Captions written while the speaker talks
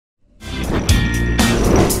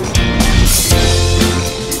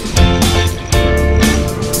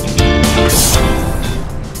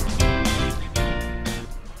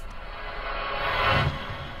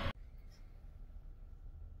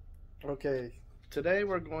Okay, today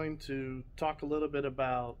we're going to talk a little bit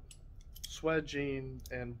about swedging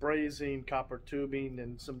and brazing, copper tubing,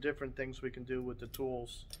 and some different things we can do with the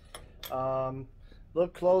tools.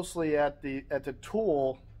 Look closely at the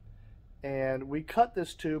tool, and we cut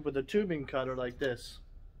this tube with a tubing cutter like this.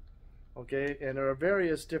 Okay, and there are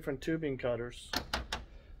various different tubing cutters.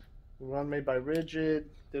 One made by Ridgid.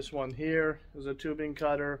 This one here is a tubing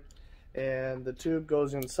cutter, and the tube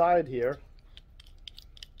goes inside here.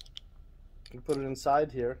 You put it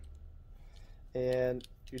inside here, and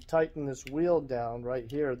you tighten this wheel down right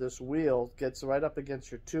here. This wheel gets right up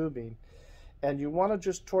against your tubing, and you want to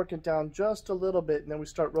just torque it down just a little bit, and then we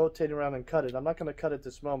start rotating around and cut it. I'm not going to cut it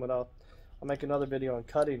this moment. I'll make another video on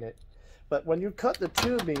cutting it. But when you cut the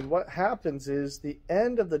tubing, what happens is the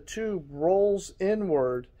end of the tube rolls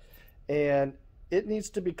inward, and it needs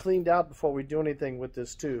to be cleaned out before we do anything with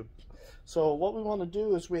this tube. So what we want to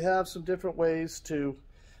do is we have some different ways to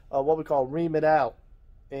what we call ream it out,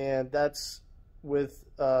 and that's with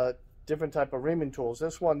different type of reaming tools.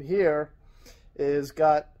 This one here is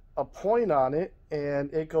got a point on it,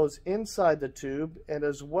 and it goes inside the tube, and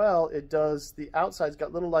as well it does the outside. It's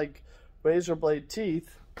got little like razor blade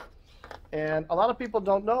teeth, and a lot of people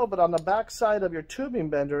don't know, but on the back side of your tubing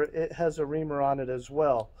bender it has a reamer on it as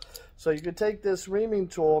well. So you could take this reaming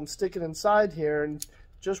tool and stick it inside here, and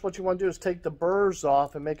just what you want to do is take the burrs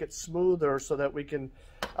off and make it smoother so that we can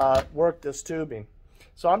work this tubing.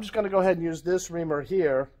 So I'm just going to go ahead and use this reamer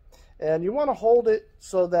here, and you want to hold it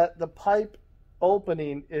so that the pipe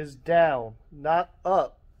opening is down, not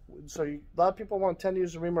up. So a lot of people tend to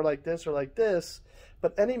use a reamer like this or like this,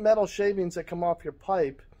 but any metal shavings that come off your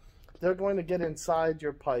pipe, they're going to get inside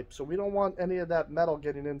your pipe. So we don't want any of that metal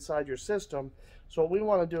getting inside your system. So what we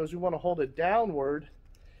want to do is we want to hold it downward,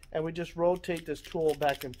 and we just rotate this tool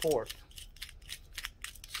back and forth.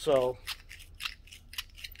 So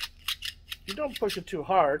you don't push it too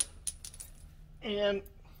hard, and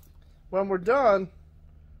when we're done,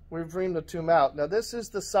 we've reamed the tube out. Now this is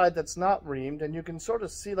the side that's not reamed, and you can sort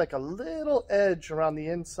of see like a little edge around the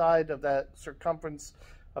inside of that circumference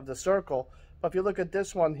of the circle. But if you look at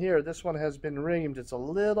this one here, this one has been reamed. It's a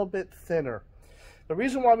little bit thinner. The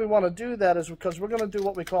reason why we want to do that is because we're going to do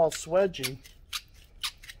what we call swedging.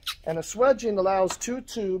 And a swedging allows two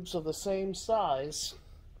tubes of the same size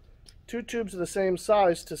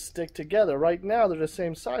to stick together. Right now they're the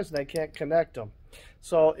same size and I can't connect them.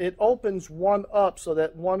 So it opens one up so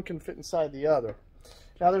that one can fit inside the other.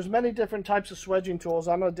 Now there's many different types of swedging tools.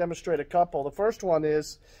 I'm going to demonstrate a couple. The first one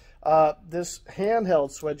is this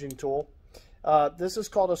handheld swedging tool. This is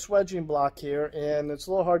called a swedging block here, and it's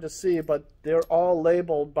a little hard to see, but they're all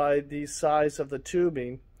labeled by the size of the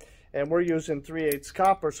tubing. And we're using 3/8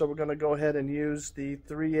 copper, so we're going to go ahead and use the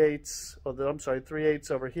 3/8, I'm sorry, 3/8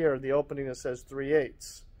 over here, the opening that says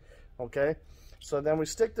 3/8. Okay, so then we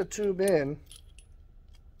stick the tube in,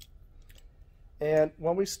 and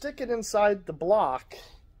when we stick it inside the block,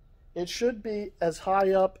 it should be as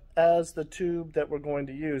high up as the tube that we're going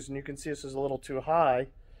to use. And you can see this is a little too high,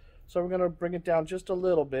 so we're going to bring it down just a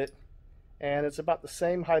little bit, and it's about the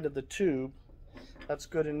same height of the tube. That's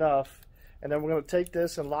good enough. And then we're going to take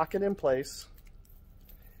this and lock it in place,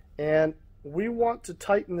 and we want to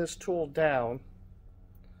tighten this tool down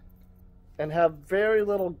and have very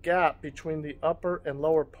little gap between the upper and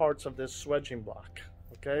lower parts of this swedging block.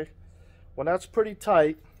 Okay, when that's pretty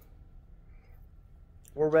tight,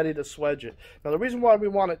 we're ready to swedge it. Now the reason why we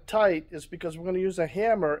want it tight is because we're going to use a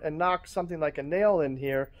hammer and knock something like a nail in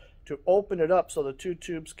here to open it up so the two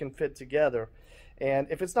tubes can fit together.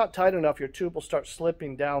 And if it's not tight enough, your tube will start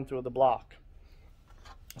slipping down through the block.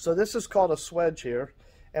 So this is called a swedge here,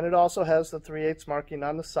 and it also has the 3/8 marking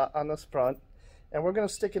on the front. And we're going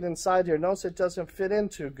to stick it inside here. Notice it doesn't fit in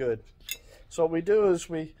too good. So what we do is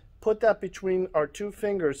we put that between our two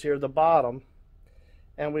fingers here, the bottom,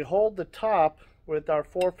 and we hold the top with our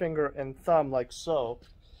forefinger and thumb like so.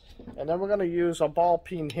 And then we're going to use a ball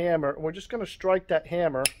peen hammer, and we're just going to strike that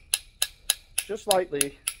hammer just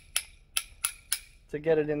lightly to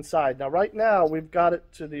get it inside. Now right now we've got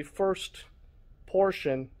it to the first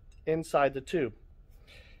portion inside the tube,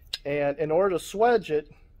 and in order to swedge it,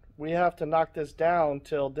 we have to knock this down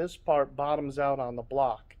till this part bottoms out on the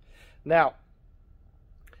block. Now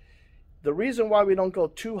the reason why we don't go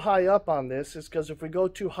too high up on this is because if we go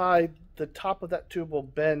too high, the top of that tube will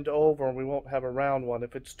bend over and we won't have a round one.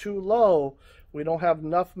 If it's too low, we don't have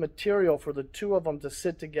enough material for the two of them to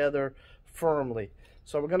sit together firmly.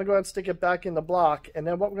 So we're going to go ahead and stick it back in the block, and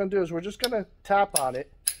then what we're going to do is we're just going to tap on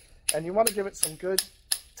it, and you want to give it some good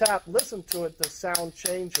tap. Listen to it, the sound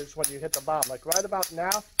changes when you hit the bottom. Like right about now,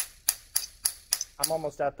 I'm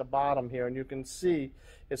almost at the bottom here, and you can see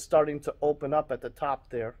it's starting to open up at the top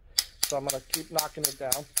there. So I'm going to keep knocking it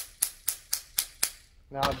down.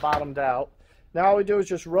 Now it bottomed out. Now all we do is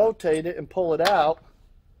just rotate it and pull it out.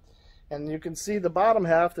 And you can see the bottom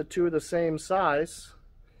half, the two are the same size.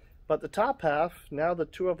 But the top half, now the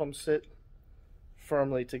two of them sit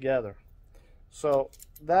firmly together. So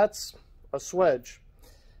that's a swedge.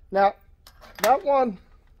 Now, that one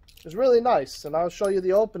is really nice, and I'll show you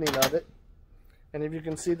the opening of it. And if you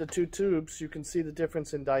can see the two tubes, you can see the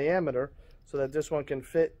difference in diameter, so that this one can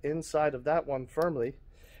fit inside of that one firmly.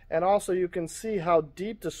 And also you can see how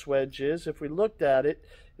deep the swedge is. If we looked at it,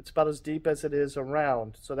 it's about as deep as it is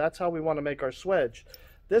around. So that's how we want to make our swedge.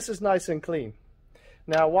 This is nice and clean.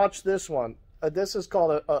 Now watch this one. This is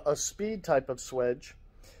called a speed type of swedge.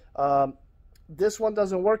 This one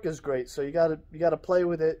doesn't work as great, so you gotta play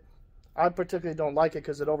with it. I particularly don't like it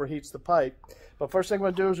because it overheats the pipe. But first thing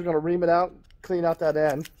we're going to do is we're going to ream it out, clean out that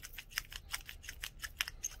end.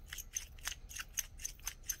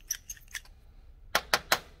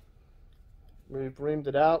 We've reamed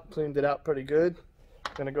it out, cleaned it out pretty good.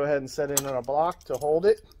 I'm going to go ahead and set it in a block to hold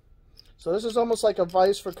it. So this is almost like a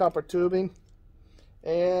vise for copper tubing.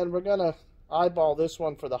 And we're going to eyeball this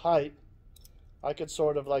one for the height. I could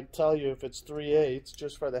sort of like tell you if it's 3/8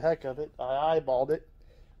 just for the heck of it. I eyeballed it.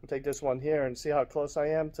 I'll take this one here and see how close I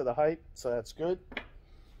am to the height. So that's good.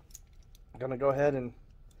 I'm going to go ahead and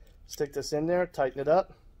stick this in there, tighten it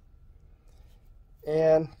up.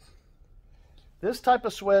 And this type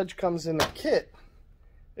of swedge comes in a kit.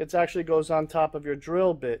 It actually goes on top of your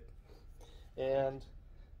drill bit. And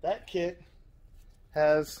that kit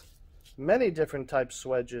has many different types of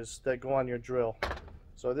swedges that go on your drill.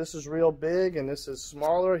 So this is real big, and this is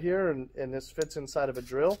smaller here, and this fits inside of a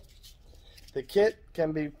drill. The kit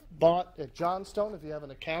can be bought at Johnstone if you have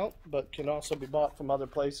an account, but can also be bought from other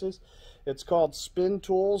places. It's called Spin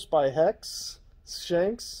Tools by Hex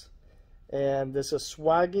Shanks, and this is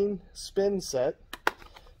swagging spin set.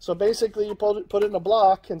 So basically you put it in a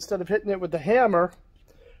block. Instead of hitting it with the hammer,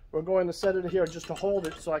 we're going to set it here just to hold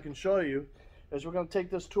it so I can show you. Is we're going to take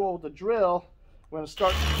this tool with the drill, we're going to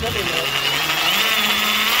start spinning it.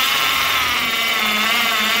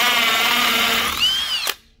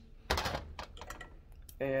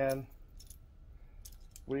 And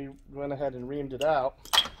we went ahead and reamed it out.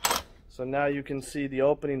 So now you can see the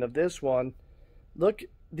opening of this one. Look,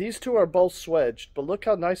 these two are both swedged, but look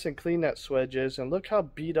how nice and clean that swedge is, and look how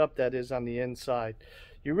beat up that is on the inside.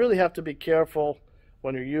 You really have to be careful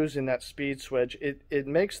when you're using that speed swedge. It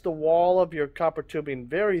makes the wall of your copper tubing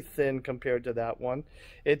very thin compared to that one.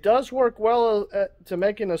 It does work well to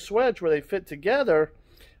making a swedge where they fit together,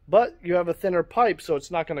 but you have a thinner pipe, so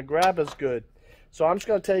it's not going to grab as good. So I'm just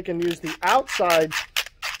going to take and use the outside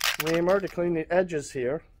reamer to clean the edges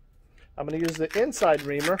here. I'm going to use the inside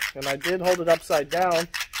reamer, and I did hold it upside down.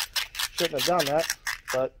 Shouldn't have done that,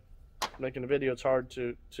 but making a video, it's hard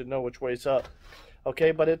to know which way's up.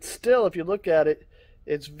 Okay, but it's still, if you look at it,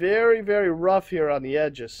 it's very, very rough here on the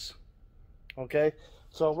edges. Okay,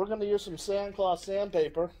 so we're going to use some sandcloth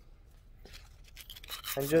sandpaper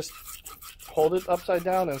and just hold it upside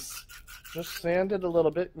down and just sand it a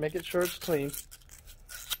little bit, make it sure it's clean.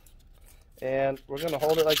 And we're going to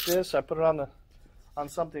hold it like this. I put it on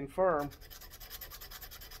something firm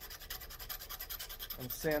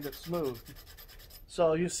and sand it smooth.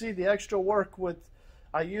 So you see the extra work with,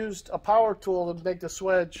 I used a power tool to make the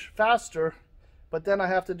swedge faster, but then I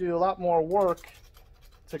have to do a lot more work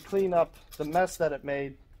to clean up the mess that it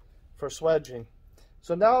made for swedging.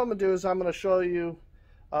 So now what I'm going to do is I'm going to show you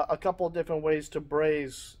a couple of different ways to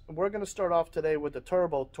braze. We're going to start off today with the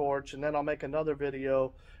turbo torch, and then I'll make another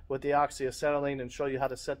video with the oxyacetylene and show you how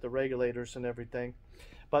to set the regulators and everything.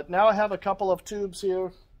 But now I have a couple of tubes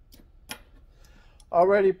here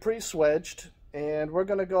already pre-swedged, and we're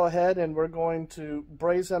going to go ahead and we're going to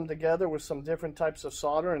braze them together with some different types of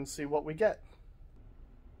solder and see what we get.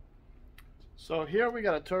 So here we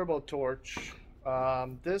got a turbo torch.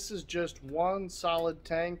 This is just one solid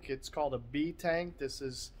tank. It's called a B tank. This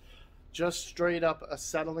is just straight up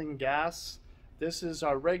acetylene gas. This is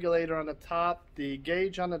our regulator on the top. The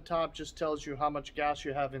gauge on the top just tells you how much gas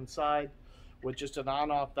you have inside with just an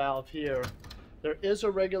on-off valve here. There is a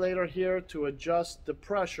regulator here to adjust the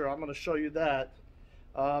pressure. I'm going to show you that.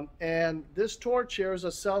 And this torch here is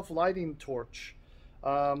a self-lighting torch.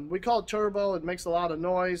 We call it turbo. It makes a lot of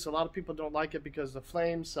noise. A lot of people don't like it because of the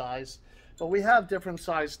flame size. But we have different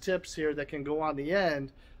size tips here that can go on the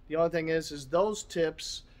end. The only thing is those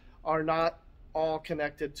tips are not all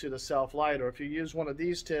connected to the self-lighter. If you use one of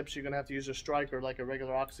these tips, you're going to have to use a striker like a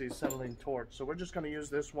regular oxyacetylene torch. So we're just going to use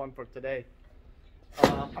this one for today.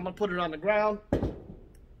 I'm going to put it on the ground.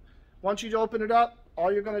 Once you open it up, all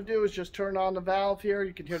you're going to do is just turn on the valve here.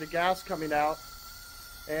 You can hear the gas coming out.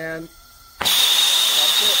 And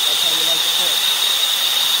that's it. That's how you like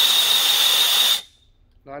it.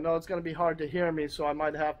 Now I know it's going to be hard to hear me, so I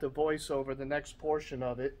might have to voice over the next portion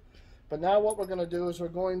of it. But now what we're going to do is we're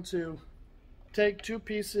going to take 2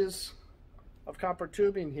 pieces of copper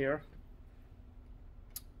tubing here,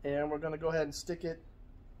 and we're going to go ahead and stick it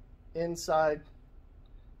inside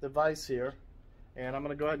the vise here. And I'm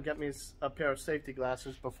going to go ahead and get me a pair of safety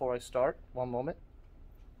glasses before I start. One moment.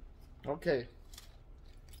 Okay.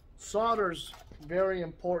 Solder's very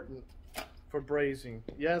important for brazing.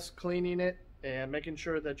 Yes, cleaning it and making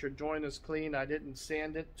sure that your joint is clean. I didn't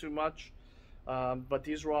sand it too much, but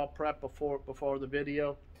these were all prepped before the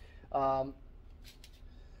video.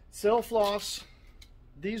 Sil floss.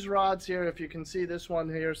 These rods here, if you can see, this one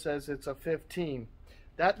here says it's a 15.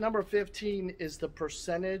 That number 15 is the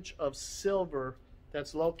percentage of silver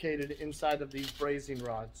that's located inside of these brazing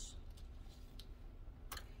rods.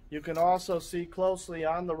 You can also see closely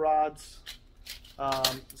on the rods,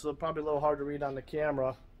 so probably a little hard to read on the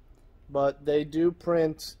camera, but they do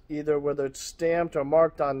print either whether it's stamped or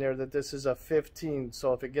marked on there that this is a 15.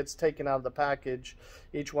 So if it gets taken out of the package,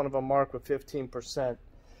 each one of them marked with 15%.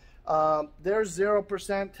 There's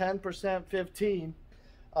 0%, 10%, 15.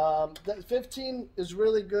 That 15 is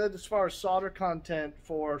really good as far as solder content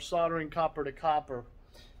for soldering copper to copper.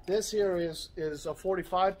 This here is a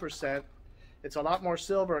 45%. It's a lot more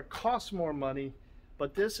silver. It costs more money,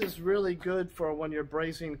 but this is really good for when you're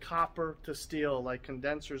brazing copper to steel, like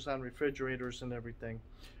condensers on refrigerators and everything.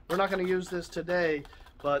 We're not going to use this today,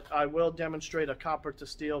 but I will demonstrate a copper to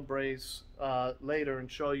steel braze later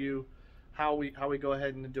and show you how we go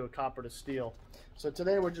ahead and do a copper to steel. So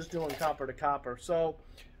today we're just doing copper to copper. So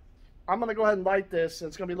I'm going to go ahead and light this.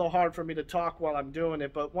 It's going to be a little hard for me to talk while I'm doing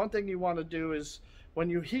it, but one thing you want to do is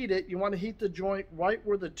when you heat it, you want to heat the joint right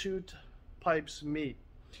where the 2 pipes meet.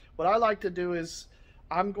 What I like to do is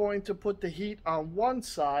I'm going to put the heat on one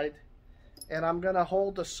side, and I'm going to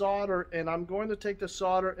hold the solder, and I'm going to take the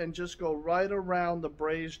solder and just go right around the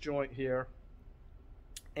braze joint here.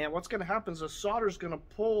 And what's going to happen is the solder is going to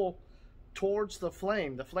pull towards the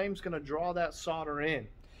flame. The flame's going to draw that solder in.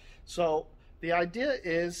 So the idea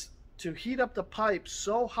is to heat up the pipe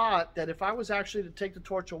so hot that if I was actually to take the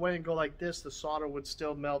torch away and go like this, the solder would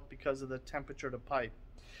still melt because of the temperature of the pipe.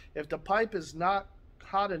 If the pipe is not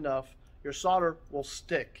hot enough, your solder will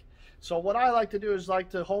stick. So what I like to do is like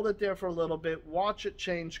to hold it there for a little bit, watch it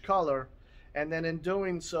change color, and then in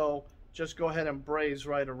doing so, just go ahead and braze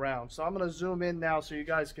right around. So I'm going to zoom in now so you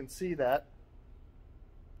guys can see that.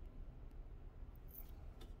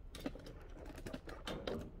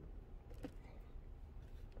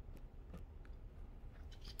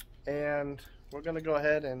 And we're going to go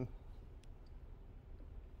ahead and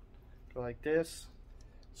go like this.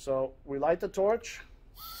 So we light the torch,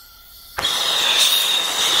 put the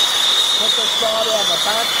solder on the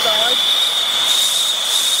back side,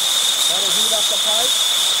 let it heat up the pipe.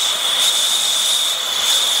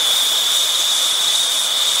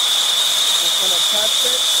 Just going to touch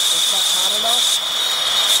it, it's not hot enough.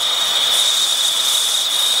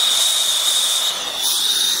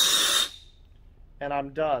 And I'm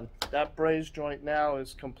done. That braze joint now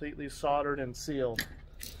is completely soldered and sealed.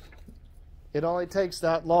 It only takes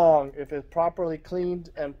that long if a properly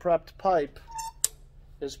cleaned and prepped pipe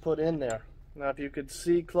is put in there. Now if you could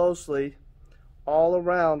see closely, all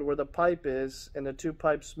around where the pipe is and the 2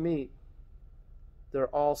 pipes meet, they're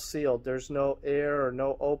all sealed. There's no air or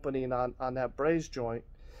no opening on that braze joint.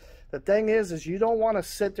 The thing is you don't want to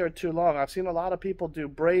sit there too long. I've seen a lot of people do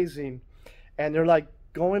brazing and they're like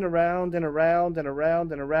going around and around and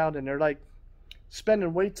around and around, and they're like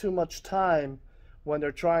spending way too much time when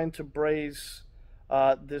they're trying to braze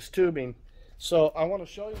this tubing. So I want to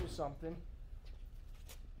show you something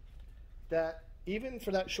that even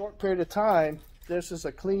for that short period of time, this is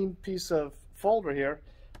a clean piece of folder here.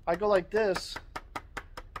 I go like this,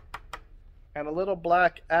 and a little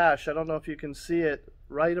black ash, I don't know if you can see it,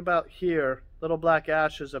 right about here, little black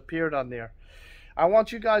ash has appeared on there. I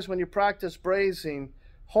want you guys, when you practice brazing,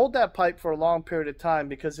 hold that pipe for a long period of time,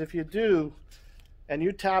 because if you do, and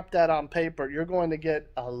you tap that on paper, you're going to get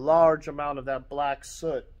a large amount of that black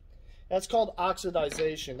soot. That's called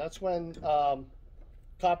oxidization. That's when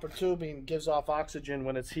copper tubing gives off oxygen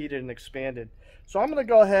when it's heated and expanded. So I'm going to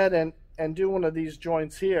go ahead and do one of these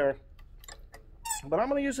joints here, but I'm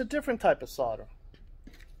going to use a different type of solder.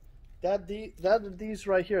 These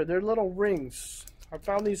right here, they're little rings. I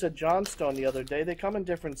found these at Johnstone the other day. They come in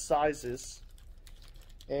different sizes.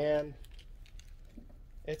 And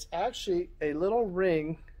It's actually a little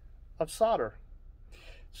ring of solder.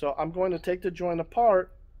 So I'm going to take the joint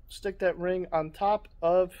apart, stick that ring on top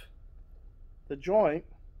of the joint,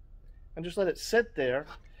 and just let it sit there.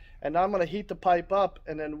 And now I'm going to heat the pipe up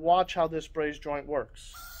and then watch how this braze joint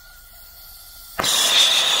works.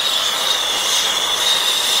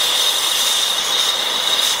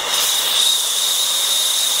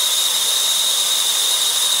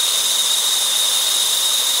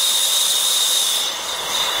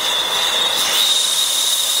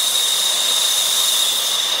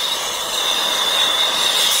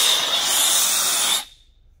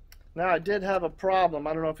 Now I did have a problem.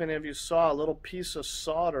 I don't know if any of you saw, a little piece of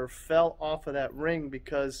solder fell off of that ring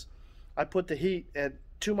because I put the heat and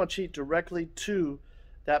too much heat directly to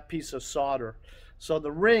that piece of solder. So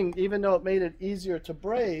the ring, even though it made it easier to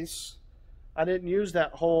braze, I didn't use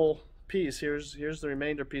that whole piece. Here's the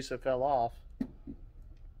remainder piece that fell off.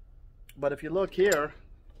 But if you look here,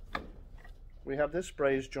 we have this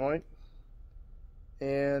braze joint,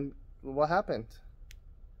 and what happened?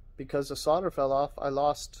 Because the solder fell off, I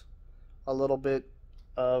lost a little bit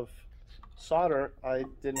of solder. I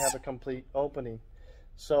didn't have a complete opening.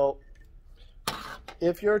 So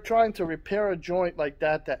if you're trying to repair a joint like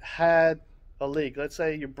that that had a leak, let's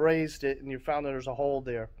say you brazed it and you found that there's a hole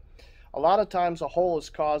there, a lot of times a hole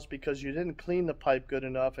is caused because you didn't clean the pipe good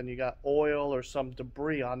enough and you got oil or some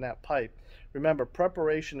debris on that pipe. Remember,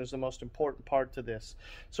 preparation is the most important part to this.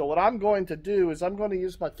 So what I'm going to do is I'm going to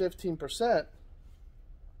use my 15%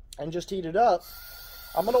 and just heat it up.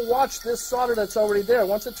 I'm going to watch this solder that's already there.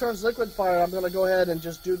 Once it turns liquid fire, I'm going to go ahead and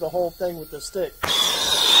just do the whole thing with the stick.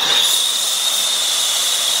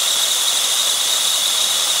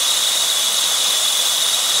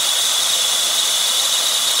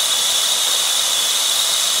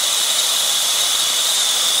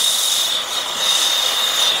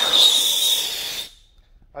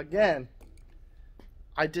 Again,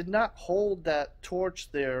 I did not hold that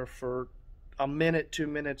torch there for a minute, 2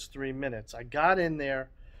 minutes, 3 minutes. I got in there,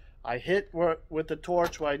 I hit with the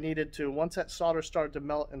torch where I needed to. Once that solder started to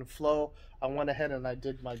melt and flow, I went ahead and I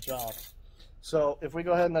did my job. So if we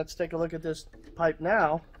go ahead and let's take a look at this pipe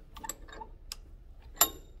now,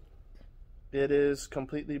 it is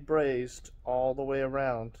completely brazed all the way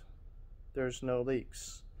around. There's no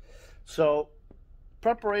leaks. So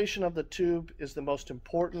preparation of the tube is the most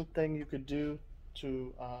important thing you could do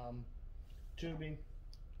to tubing.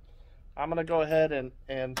 I'm going to go ahead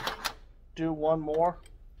and do one more.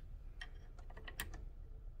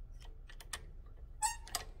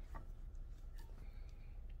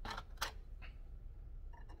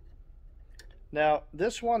 Now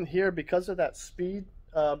this one here, because of that speed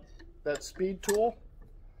tool,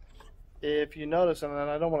 if you notice, and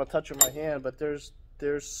I don't want to touch it with my hand, but there's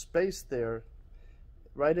space there.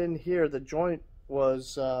 Right in here, the joint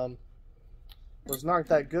was not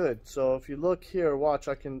that good. So if you look here, watch,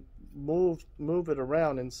 I can move it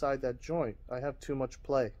around inside that joint. I have too much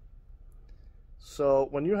play. So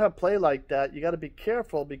when you have play like that, you got to be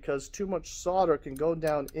careful because too much solder can go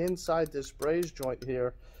down inside this braze joint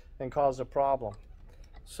here and cause a problem.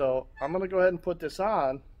 So I'm going to go ahead and put this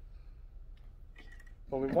on.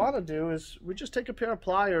 What we want to do is we just take a pair of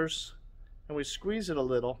pliers and we squeeze it a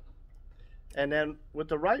little. And then with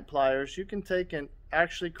the right pliers, you can take and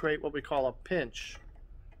actually create what we call a pinch.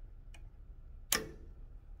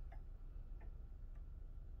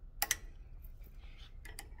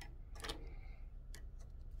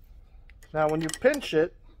 Now when you pinch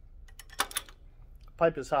it, the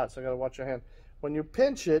pipe is hot, so I gotta watch your hand. When you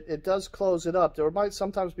pinch it, it does close it up. There might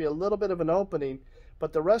sometimes be a little bit of an opening,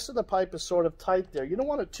 but the rest of the pipe is sort of tight there. You don't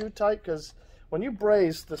want it too tight because when you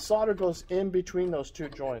braze, the solder goes in between those two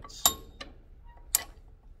joints.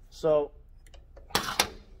 So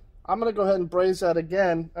I'm going to go ahead and braze that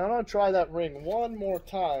again. I'm going to try that ring one more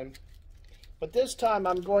time. But this time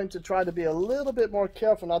I'm going to try to be a little bit more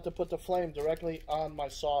careful not to put the flame directly on my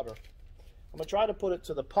solder. I'm going to try to put it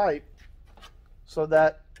to the pipe so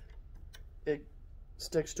that it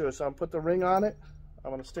sticks to it. So I'm going to put the ring on it.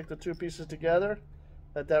 I'm going to stick the two pieces together.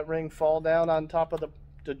 Let that ring fall down on top of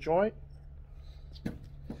the joint.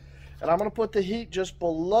 And I'm going to put the heat just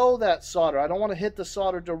below that solder. I don't want to hit the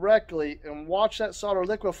solder directly, and watch that solder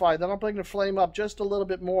liquefy. Then I'll bring the flame up just a little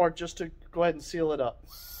bit more just to go ahead and seal it up.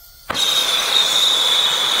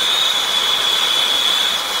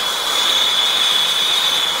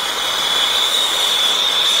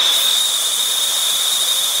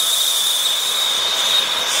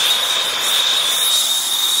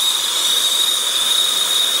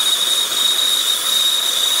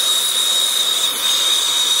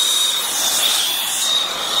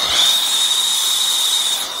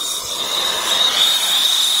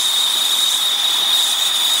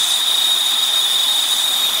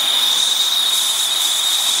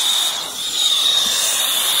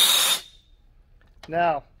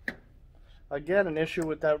 Now, again, an issue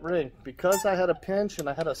with that ring. Because I had a pinch and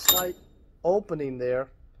I had a slight opening there,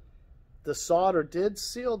 the solder did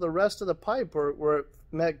seal the rest of the pipe where it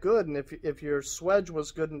met good. And if your swedge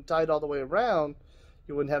was good and tight all the way around,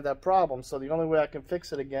 you wouldn't have that problem. So the only way I can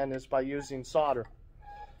fix it again is by using solder.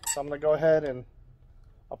 So I'm going to go ahead and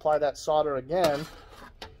apply that solder again.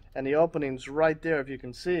 And the opening's right there if you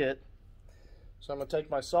can see it. So I'm going to take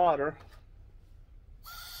my solder,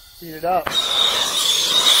 heat it up. And I'm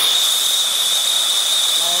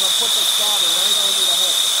going to put the solder right over the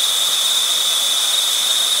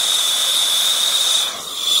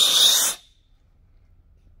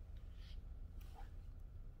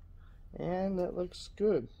hole. And that looks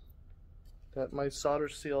good. That my solder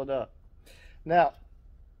sealed up. Now,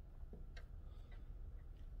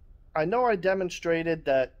 I know I demonstrated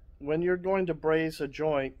that when you're going to braze a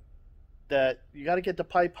joint, that you got to get the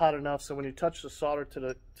pipe hot enough so when you touch the solder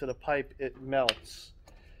to the pipe, it melts.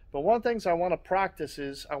 But one of the things I want to practice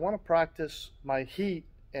is I want to practice my heat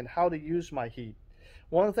and how to use my heat.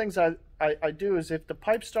 One of the things I do is if the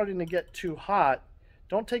pipe's starting to get too hot,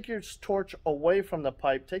 don't take your torch away from the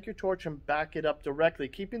pipe. Take your torch and back it up directly,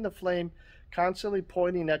 keeping the flame constantly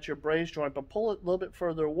pointing at your braze joint, but pull it a little bit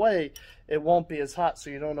further away. It won't be as hot so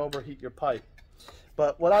you don't overheat your pipe.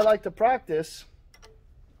 But what I like to practice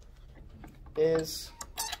is,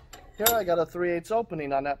 here I got a 3/8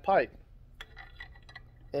 opening on that pipe.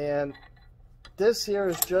 And this here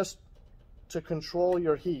is just to control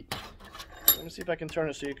your heat. Let me see if I can turn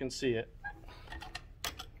it so you can see it.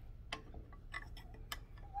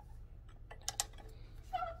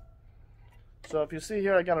 So if you see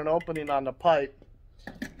here, I got an opening on the pipe.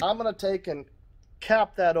 I'm going to take and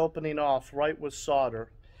cap that opening off right with solder.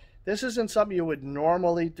 This isn't something you would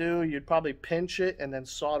normally do. You'd probably pinch it and then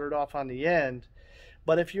solder it off on the end.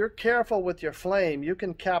 But if you're careful with your flame, you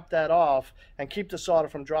can cap that off and keep the solder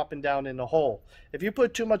from dropping down in the hole. If you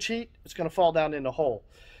put too much heat, it's going to fall down in the hole.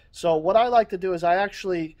 So what I like to do is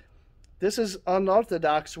this is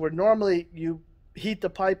unorthodox, where normally you heat the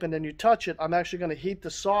pipe and then you touch it. I'm actually going to heat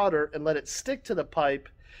the solder and let it stick to the pipe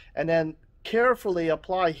and then carefully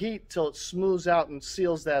apply heat till it smooths out and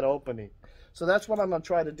seals that opening. So that's what I'm going to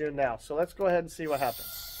try to do now. So let's go ahead and see what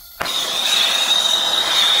happens.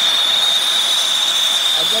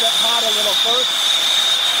 I get it hot a little first.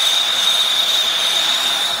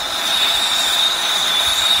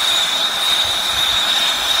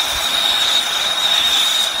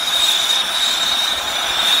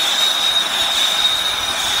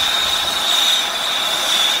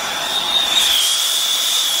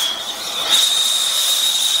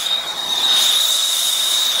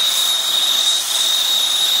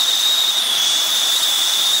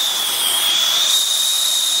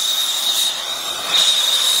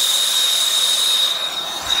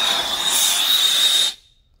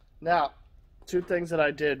 Now, two things that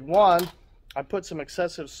I did. One, I put some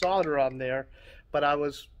excessive solder on there, but I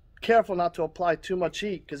was careful not to apply too much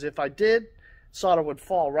heat, because if I did, solder would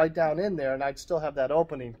fall right down in there and I'd still have that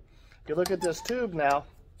opening. If you look at this tube now,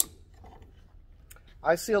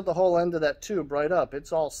 I sealed the whole end of that tube right up.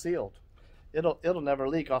 It's all sealed. It'll never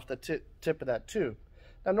leak off the tip of that tube.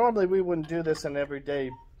 Now, normally we wouldn't do this in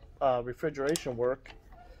everyday refrigeration work,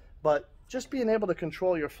 but just being able to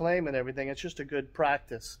control your flame and everything, it's just a good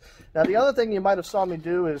practice. Now, the other thing you might have saw me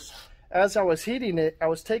do is, as I was heating it, I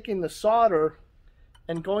was taking the solder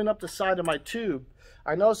and going up the side of my tube.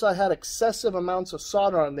 I noticed I had excessive amounts of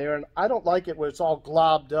solder on there, and I don't like it where it's all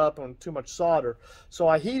globbed up and too much solder. So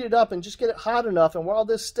I heat it up and just get it hot enough, and while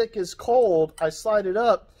this stick is cold, I slide it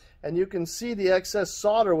up, and you can see the excess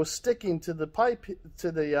solder was sticking to the pipe, to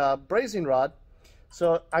the brazing rod.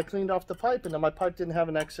 So I cleaned off the pipe, and then my pipe didn't have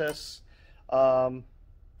an excess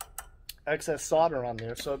solder on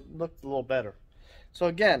there, so it looked a little better. So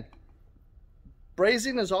again,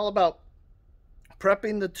 brazing is all about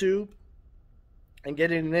prepping the tube and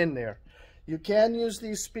getting it in there. You can use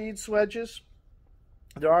these speed swedges.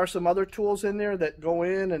 There are some other tools in there that go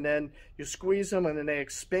in and then you squeeze them and then they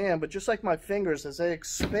expand, but just like my fingers, as they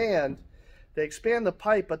expand the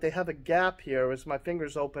pipe, but they have a gap here as my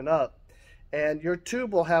fingers open up, and your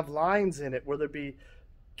tube will have lines in it where there'll be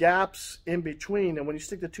gaps in between, and when you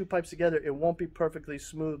stick the two pipes together, it won't be perfectly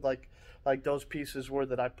smooth like those pieces were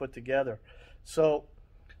that I put together. So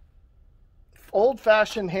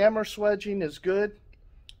old-fashioned hammer swedging is good.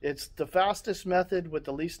 It's the fastest method with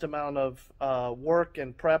the least amount of work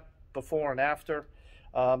and prep before and after.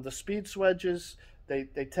 The speed swedges,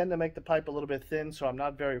 they tend to make the pipe a little bit thin, so I'm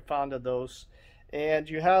not very fond of those. And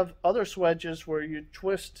you have other swedges where you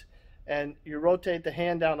twist and you rotate the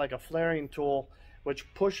hand down like a flaring tool,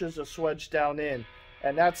 which pushes a swedge down in,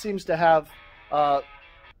 and that seems to have Uh,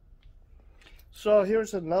 so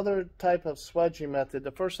here's another type of swedging method.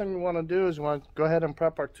 The first thing we want to do is we want to go ahead and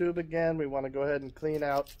prep our tube again. We want to go ahead and clean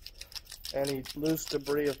out any loose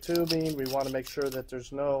debris of tubing. We want to make sure that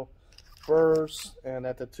there's no burrs and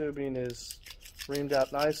that the tubing is reamed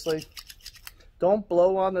out nicely. Don't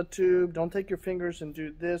blow on the tube. Don't take your fingers and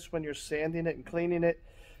do this when you're sanding it and cleaning it.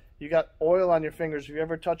 You got oil on your fingers. If you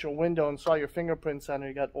ever touch a window and saw your fingerprints on it,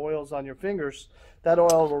 you got oils on your fingers, that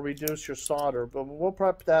oil will reduce your solder. But we'll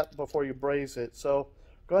prep that before you braze it. So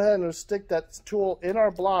go ahead and stick that tool in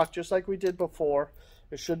our block just like we did before.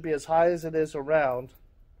 It should be as high as it is around.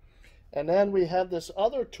 And then we have this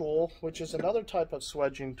other tool, which is another type of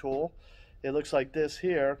swedging tool. It looks like this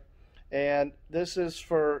here. And this is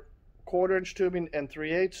for 1/4 inch tubing and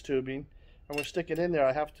 3/8 tubing. And we're sticking in there.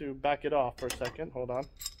 I have to back it off for a second. Hold on.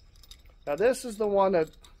 Now this is the one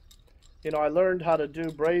that, I learned how to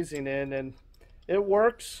do brazing in, and it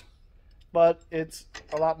works, but it's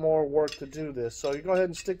a lot more work to do this. So you go ahead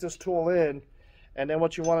and stick this tool in, and then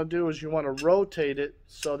what you want to do is you want to rotate it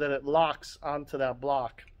so that it locks onto that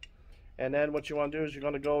block. And then what you want to do is you're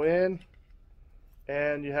going to go in,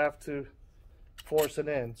 and you have to force it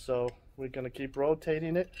in. So we're going to keep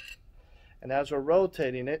rotating it. And as we're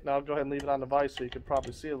rotating it, and I'll go ahead and leave it on the vise so you can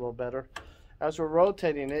probably see it a little better. As we're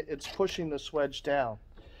rotating it, it's pushing the swedge down.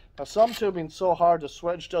 Now some tubing's so hard the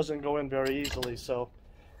swedge doesn't go in very easily, so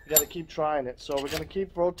you got to keep trying it. So we're going to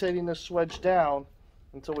keep rotating this swedge down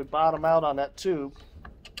until we bottom out on that tube.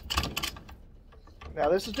 Now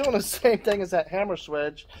this is doing the same thing as that hammer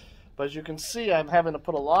swedge, but as you can see, I'm having to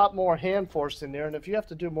put a lot more hand force in there, and if you have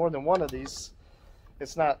to do more than one of these,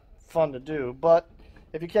 it's not fun to do. But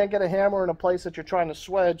if you can't get a hammer in a place that you're trying to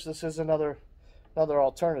swedge, this is another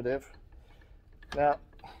alternative. Now,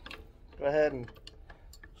 go ahead and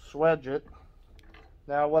swedge it.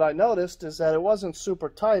 Now, what I noticed is that it wasn't super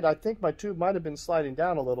tight. I think my tube might have been sliding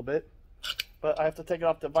down a little bit, but I have to take it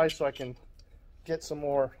off the vise so I can get some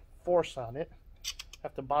more force on it. I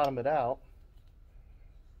have to bottom it out.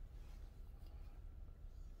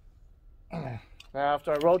 Now,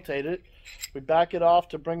 after I rotate it, we back it off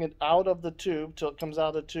to bring it out of the tube till it comes out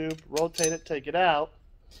of the tube, rotate it, take it out.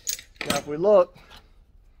 Now, if we look,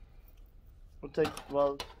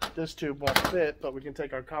 this tube won't fit, but we can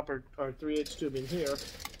take our 3/8 tube in here.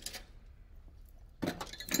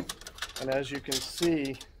 And as you can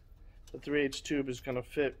see, the 3/8 tube is going to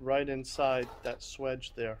fit right inside that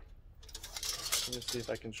swedge there. Let me see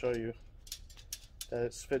if I can show you that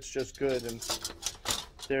it fits just good. And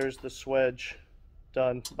there's the swedge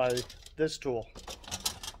done by this tool.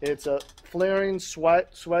 It's a flaring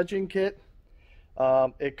swedging kit.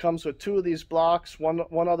 It comes with 2 of these blocks.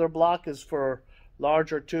 One other block is for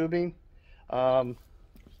larger tubing.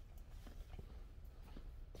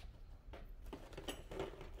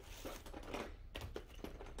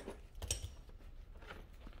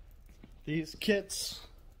 These kits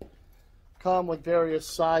come with various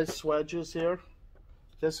size swedges here.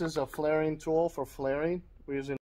 This is a flaring tool for flaring. We're using